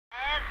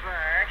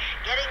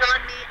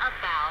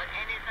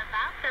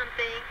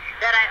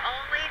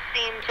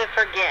to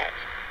forget.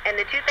 And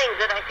the two things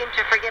that I seem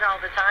to forget all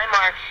the time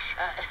are,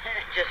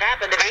 just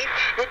happen to be,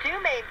 the two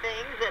main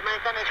things that my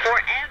son is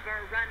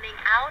forever running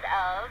out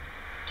of.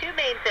 Two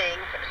main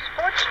things,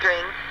 sports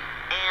drinks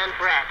and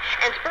bread.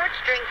 And sports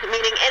drinks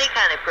meaning any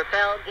kind of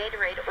Propel,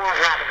 Gatorade, or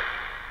water.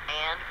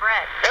 And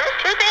bread. Those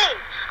two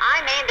things. I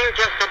mean, they're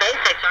just the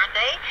basics, aren't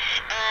they?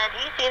 And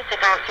he seems to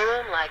go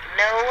through them like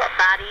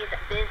nobody's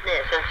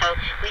business. And so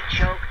we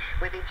joke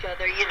with each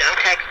other, you know,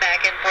 text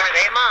back and forth.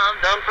 Hey, Mom,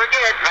 don't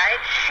forget, right?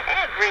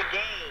 Every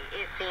day,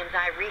 it seems,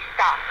 I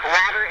restock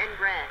water and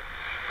bread.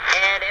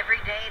 And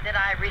every day that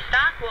I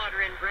restock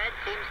water and bread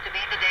seems to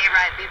be the day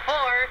right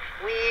before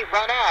we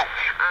run out.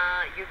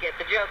 You get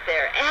the joke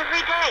there. Every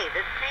day,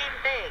 the same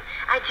thing.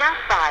 I just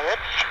buy it,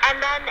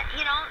 and then,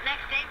 you know,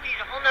 next day we need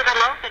a whole nother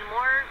loaf and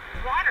more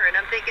water. And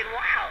I'm thinking,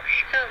 wow.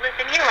 So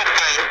listen, you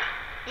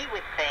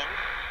would think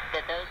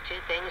that those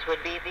two things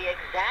would be the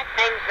exact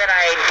things that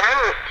I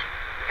won't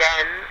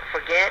then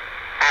forget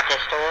at the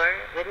store,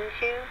 wouldn't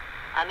you?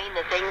 I mean,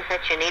 the things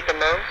that you need the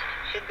most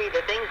should be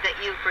the things that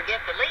you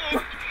forget the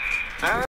least.